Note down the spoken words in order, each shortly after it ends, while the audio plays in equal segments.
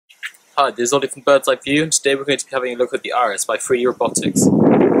Hi, this is Ollie from Bird's Eye View, and today we're going to be having a look at the Iris by 3D Robotics.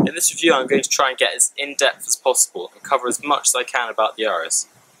 In this review I'm going to try and get as in-depth as possible and cover as much as I can about the Iris.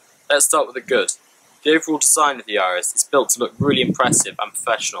 Let's start with the good. The overall design of the Iris is built to look really impressive and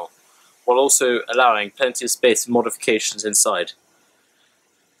professional, while also allowing plenty of space for modifications inside.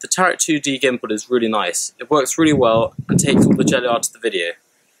 The Turret 2D gimbal is really nice. It works really well and takes all the jelly out of the video.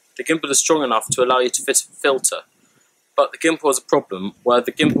 The gimbal is strong enough to allow you to fit a filter. But the gimbal has a problem where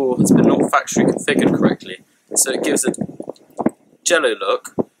the gimbal has been not factory configured correctly, so it gives a jello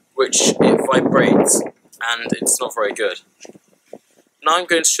look, which it vibrates, and it's not very good. Now I'm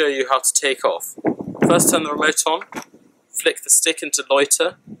going to show you how to take off. First turn the remote on, flick the stick into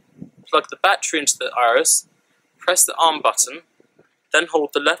loiter, plug the battery into the Iris, press the arm button, then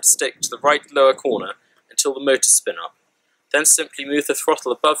hold the left stick to the right lower corner until the motor spins up. Then simply move the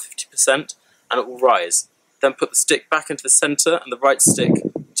throttle above 50% and it will rise. Then put the stick back into the centre and the right stick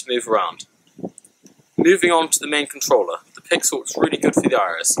to move around. Moving on to the main controller, the Pixel looks really good for the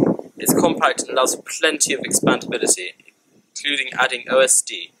Iris. It's compact and allows for plenty of expandability, including adding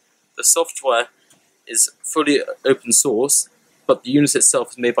OSD. The software is fully open source, but the unit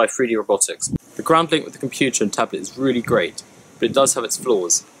itself is made by 3D Robotics. The ground link with the computer and tablet is really great, but it does have its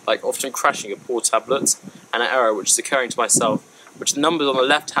flaws, like often crashing of poor tablets, and an error which is occurring to myself, which the numbers on the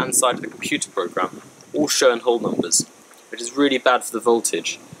left hand side of the computer program all show in whole numbers, which is really bad for the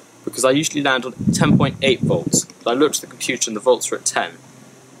voltage, because I usually land on 10.8 volts, but I looked at the computer and the volts were at 10.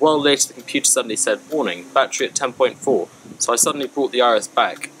 Well later the computer suddenly said, warning, battery at 10.4, so I suddenly brought the Iris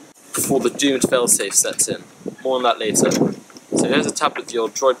back, before the doomed failsafe sets in. More on that later. So here's a tablet of the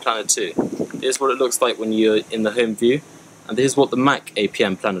old Droid Planner 2. Here's what it looks like when you're in the home view, and here's what the Mac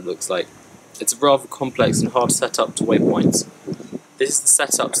APM planner looks like. It's rather complex and hard to set up to waypoints. This is the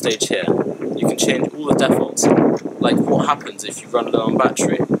setup stage here. You can change all the defaults, like what happens if you run low on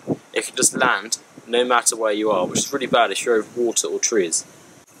battery. It can just land no matter where you are, which is really bad if you're over water or trees.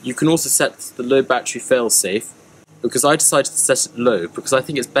 You can also set the low battery fail-safe, because I decided to set it low because I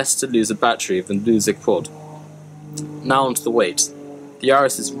think it's better to lose a battery than lose a quad. Now onto the weight. The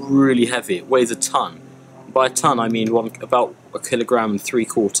Iris is really heavy, it weighs a ton. By a ton I mean about 1.75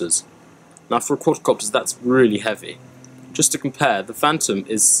 kilograms. Now for a quadcopter that's really heavy. Just to compare, the Phantom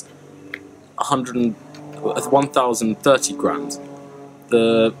is 1,030 grams.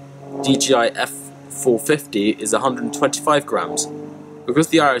 The DJI F450 is 125 grams. Because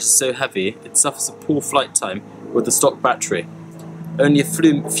the Iris is so heavy, it suffers a poor flight time with the stock battery. Only a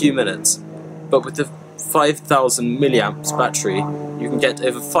few minutes, but with the 5,000 milliamps battery, you can get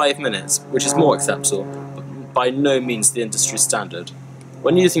over 5 minutes, which is more acceptable, but by no means the industry standard.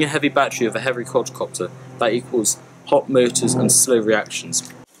 When using a heavy battery of a heavy quadcopter, that equals hot motors and slow reactions.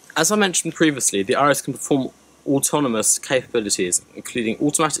 As I mentioned previously, the Iris can perform autonomous capabilities, including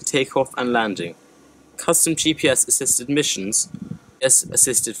automatic takeoff and landing, custom GPS-assisted missions,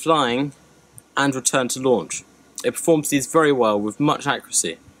 assisted flying, and return to launch. It performs these very well with much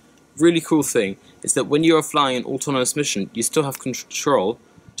accuracy. Really cool thing is that when you are flying an autonomous mission, you still have control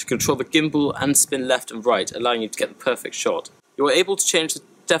to control the gimbal and spin left and right, allowing you to get the perfect shot. You are able to change the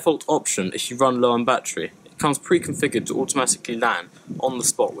default option if you run low on battery. It comes pre-configured to automatically land on the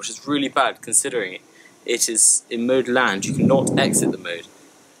spot, which is really bad considering it is in mode land, you cannot exit the mode.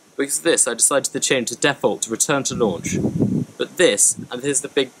 Because of this, I decided to change the default to return to launch. But this, and here's the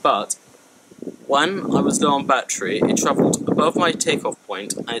big but, when I was low on battery, it travelled above my takeoff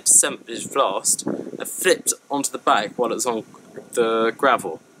point and it descended fast and flipped onto the back while it was on the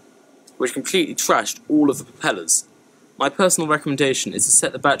gravel, which completely trashed all of the propellers. My personal recommendation is to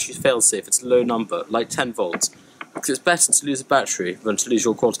set the battery's failsafe at a low number, like 10 volts, because it's better to lose a battery than to lose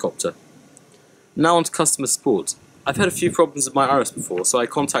your quadcopter. Now on to customer support. I've had a few problems with my Iris before, so I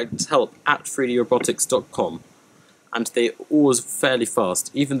contacted help at 3drobotics.com, and they're always fairly fast,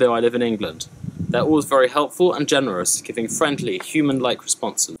 even though I live in England. They're always very helpful and generous, giving friendly, human-like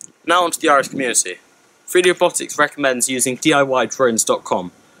responses. Now on to the Iris community. 3D Robotics recommends using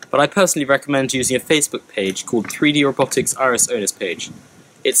DIYdrones.com, but I personally recommend using a Facebook page called 3D Robotics Iris Owners Page.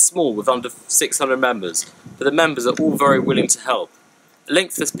 It's small with under 600 members, but the members are all very willing to help. The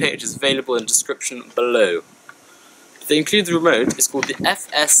link for this page is available in the description below. The included remote is called the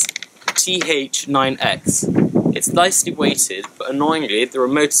FSTH9X. It's nicely weighted, but annoyingly the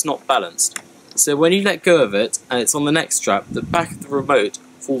remote is not balanced. So when you let go of it and it's on the neck strap, the back of the remote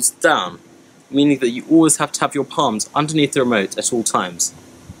falls down, meaning that you always have to have your palms underneath the remote at all times.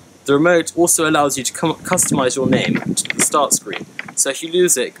 The remote also allows you to customize your name to the start screen, so if you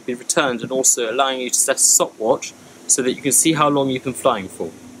lose it, it can be returned, and also allowing you to set a stopwatch so that you can see how long you've been flying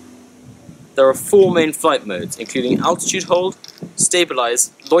for. There are 4 main flight modes, including altitude hold,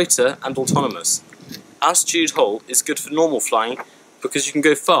 stabilize, loiter and autonomous. Altitude hold is good for normal flying because you can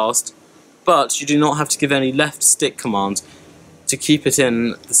go fast, but you do not have to give any left stick command to keep it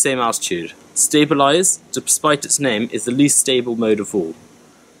in the same altitude. Stabilize, despite its name, is the least stable mode of all.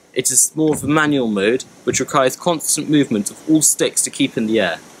 It is more of a manual mode, which requires constant movement of all sticks to keep in the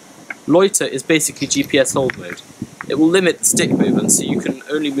air. Loiter is basically GPS hold mode. It will limit the stick movement so you can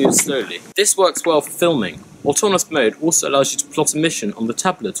only move slowly. This works well for filming. Autonomous mode also allows you to plot a mission on the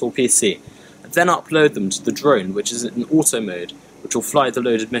tablet or PC, and then upload them to the drone, which is in auto mode, which will fly the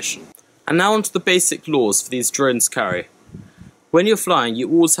loaded mission. And now onto the basic laws for these drones carry. When you're flying, you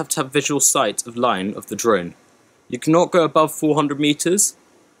always have to have visual sight of line of the drone. You cannot go above 400 meters,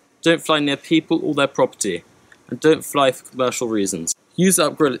 don't fly near people or their property, and don't fly for commercial reasons. Use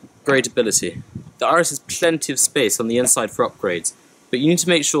upgradability. The Iris has plenty of space on the inside for upgrades, but you need to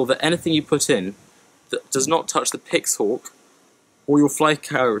make sure that anything you put in that does not touch the Pixhawk or your flight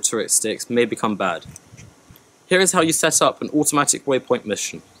characteristics may become bad. Here is how you set up an automatic waypoint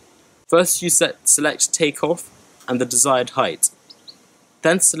mission. First you select takeoff and the desired height.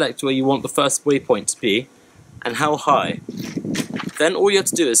 Then select where you want the first waypoint to be and how high. Then all you have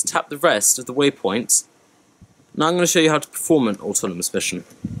to do is tap the rest of the waypoints. Now I'm going to show you how to perform an autonomous mission.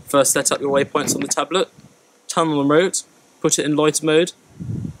 First set up your waypoints on the tablet, turn on the remote, put it in loiter mode,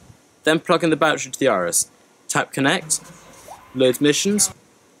 then plug in the battery to the Iris. Tap connect, load missions,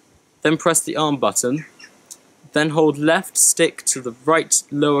 then press the arm button, then hold left stick to the right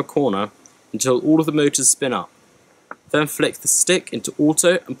lower corner until all of the motors spin up. Then flick the stick into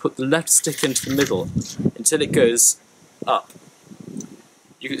auto and put the left stick into the middle until it goes up.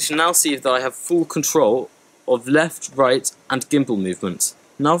 You can now see that I have full control of left, right and gimbal movements.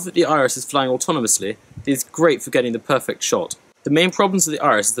 Now that the Iris is flying autonomously, it is great for getting the perfect shot. The main problems of the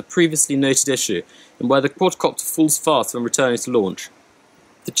Iris is the previously noted issue in where the quadcopter falls fast when returning to launch.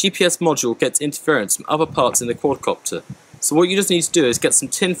 The GPS module gets interference from other parts in the quadcopter, so what you just need to do is get some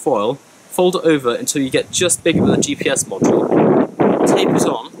tin foil, fold it over until you get just bigger than the GPS module, tape it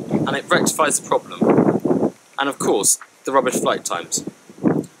on, and it rectifies the problem. And of course, the rubbish flight times.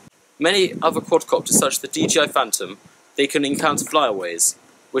 Many other quadcopters such as the DJI Phantom, they can encounter flyaways,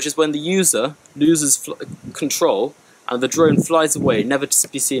 which is when the user loses control and the drone flies away, never to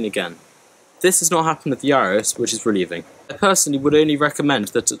be seen again. This has not happened with the Iris, which is relieving. I personally would only recommend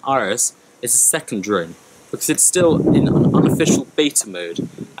that an Iris is a second drone, because it's still in an unofficial beta mode,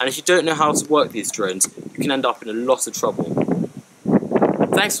 and if you don't know how to work these drones, you can end up in a lot of trouble.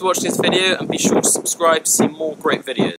 Thanks for watching this video, and be sure to subscribe to see more great videos.